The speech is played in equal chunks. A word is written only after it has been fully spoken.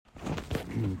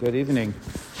Good evening.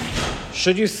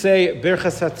 Should you say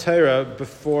Birchas HaTorah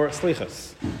before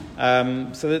Selichos?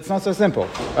 So it's not so simple.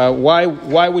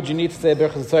 Why would you need to say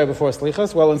Birchas HaTorah before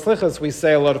Selichos? Well, in Selichos we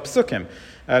say a lot of psukim.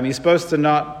 You're supposed to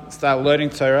not start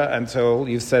learning Torah until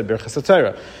you've said Birchas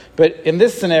HaTorah. But in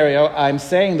this scenario, I'm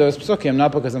saying those psukim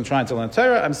not because I'm trying to learn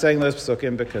Torah, I'm saying those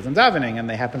psukim because I'm davening, and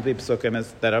they happen to be psukim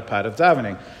that are part of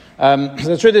davening. So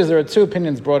the truth is, there are two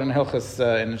opinions brought in Hilchos,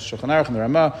 in Shulchan Aruch and the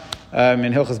Ramah,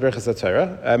 in Hilchos Birchas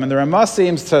HaTorah. And the Ramah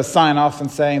seems to sign off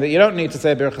and saying that you don't need to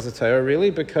say Birchas HaTorah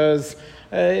really because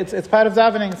it's part of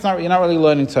davening. You're not really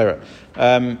learning Torah.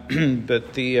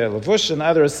 But the Lavush and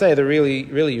others say that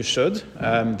really you should.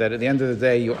 That at the end of the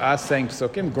day you are saying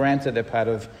psukim. Granted, they're part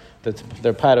of the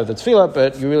tefillah,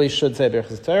 but you really should say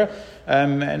Birchas HaTorah.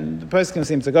 And the poskim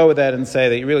seem to go with that and say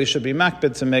that you really should be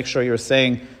makbid to make sure you're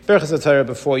saying Birchas HaTorah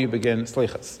before you begin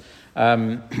selichos.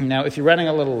 Now, if you're running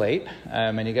a little late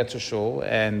and you get to shul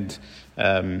and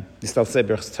you still say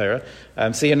Birchas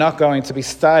HaTorah, so you're not going to be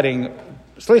starting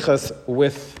selichos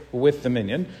with the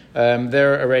minyan.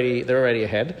 They're already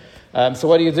ahead. So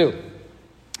what do?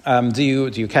 Do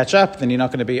you catch up? Then you're not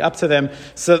going to be up to them.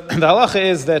 So the halacha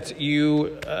is that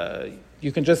you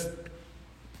can just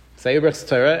say Birchas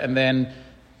HaTorah and then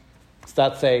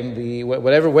start saying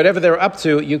whatever they're up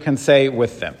to, you can say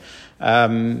with them.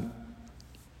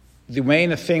 The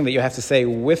main thing that you have to say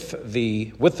with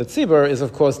the tzibur is,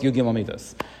 of course, Yud Gimel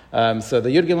Midos. So the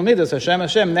Yud Gimel Midos,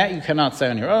 Hashem, that you cannot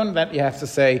say on your own. That you have to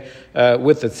say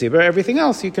with the tzibur. Everything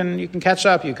else you can catch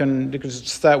up. You can just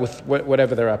start with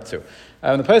whatever they're up to.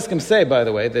 The poskim say, by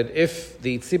the way, that if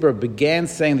the tzibur began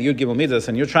saying the Yud Gimel Midos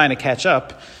and you're trying to catch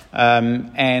up,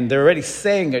 and they're already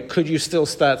saying it, could you still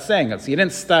start saying it? So you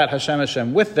didn't start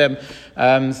Hashem with them.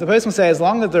 So the poskim say, as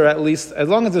long as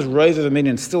there's rows of a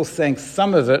minyan still saying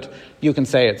some of it, you can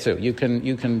say it too. You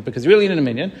can because you're really in a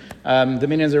minyan. The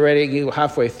minyan's already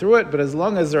halfway through it, but as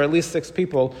long as there are at least 6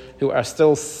 people who are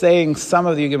still saying some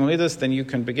of the Yud Gimel Midos, then you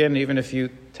can begin, even if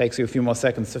it takes you a few more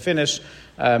seconds to finish.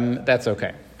 That's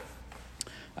okay.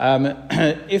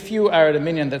 If you are at a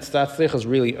minyan that starts selichos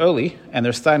really early, and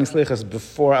they're starting selichos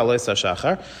before Alois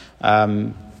HaShachar,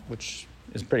 which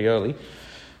is pretty early,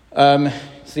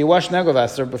 so you wash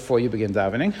Negovasser before you begin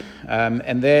davening,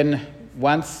 and then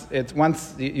once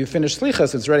you finish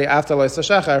selichos, it's ready after Alois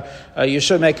HaShachar, you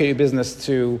should make it your business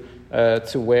to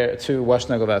wash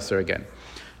Negovasser again,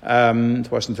 to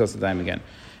wash the Tzilas Yadayim again.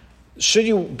 Should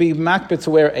you be makbid to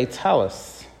wear a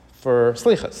talus for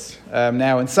selichos?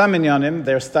 Now, in some minyanim,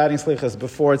 they're starting selichos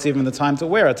before it's even the time to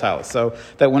wear a talus, so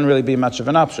that wouldn't really be much of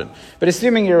an option. But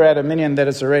assuming you're at a minyan that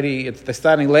they're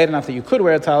starting late enough that you could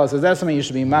wear a talus, is that something you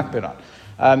should be makbid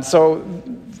on? So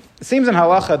it seems in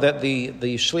halacha that the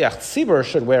shliach tzibur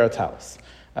should wear a talus.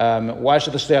 Why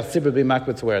should the shliach tzibur be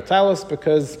makbid to wear a talus?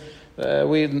 Because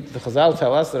the Chazal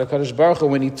tell us that HaKadosh Baruch Hu,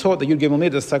 when he taught the Yud Gimel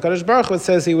Midos, HaKadosh Baruch Hu, it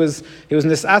says he was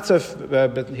nisatuf,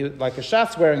 but he like a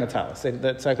shatz wearing a talus.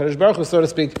 That HaKadosh Baruch Hu, so to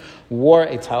speak, wore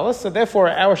a talus. So therefore,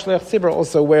 our shliach tzibur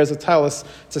also wears a talus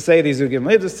to say these Yud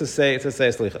Gimel Midos, to say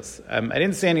selichos. I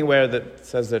didn't see anywhere that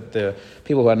says that the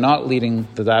people who are not leading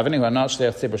the davening, who are not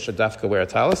shliach tzibur, should dafka wear a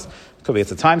talus. Could be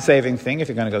it's a time-saving thing if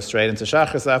you're going to go straight into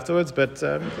shachris afterwards, but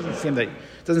it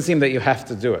doesn't seem that you have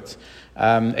to do it.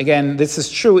 Again, this is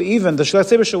true. Even the shliach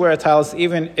tzibur should wear a talus,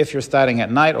 even if you're starting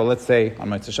at night, or let's say on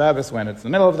Motzei Shabbos when it's the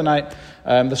middle of the night.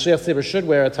 The shliach tzibur should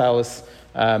wear a talus.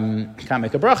 He can't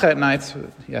make a bracha at night.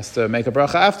 He has to make a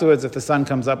bracha afterwards if the sun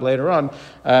comes up later on.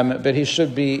 But he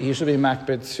should be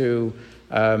makbid to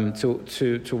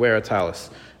wear a talus.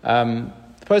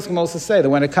 The poskim also say that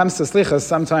when it comes to slichas,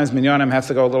 sometimes minyanim have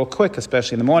to go a little quick,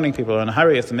 especially in the morning. People are in a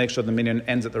hurry, you have to make sure the minyan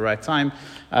ends at the right time.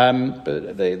 But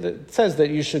it says that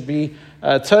you should be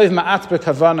tov ma'at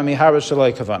b'kavana mihara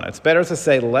shaloi kavana. It's better to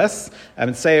say less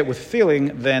and say it with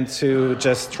feeling than to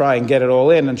just try and get it all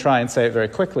in and try and say it very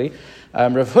quickly.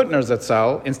 Rav Hutner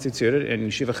Zatzal instituted in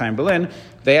Yeshiva Chaim Berlin,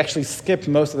 they actually skip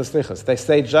most of the slichos. They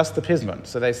say just the pismon.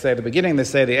 So they say the beginning, they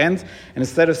say the end, and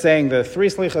instead of saying the 3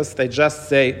 slichos, they just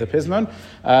say the pismon.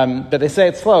 But they say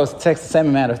it slow, so it takes the same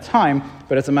amount of time,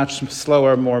 but it's a much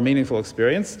slower, more meaningful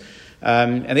experience.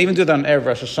 And they even do that on Erev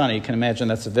Rosh Hashanah. You can imagine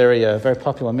that's a very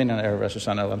popular minyan on Erev Rosh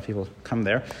Hashanah. A lot of people come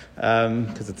there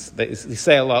because they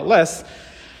say a lot less.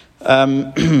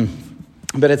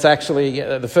 But it's actually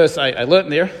the first I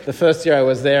learned there. The first year I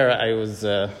was there,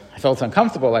 I felt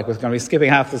uncomfortable, like I was going to be skipping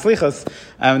half the slichos,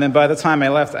 and then by the time I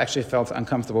left, I actually felt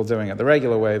uncomfortable doing it the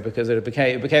regular way because it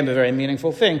became a very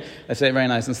meaningful thing. I say it very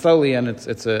nice and slowly, and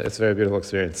it's a very beautiful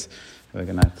experience. Have a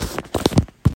good night.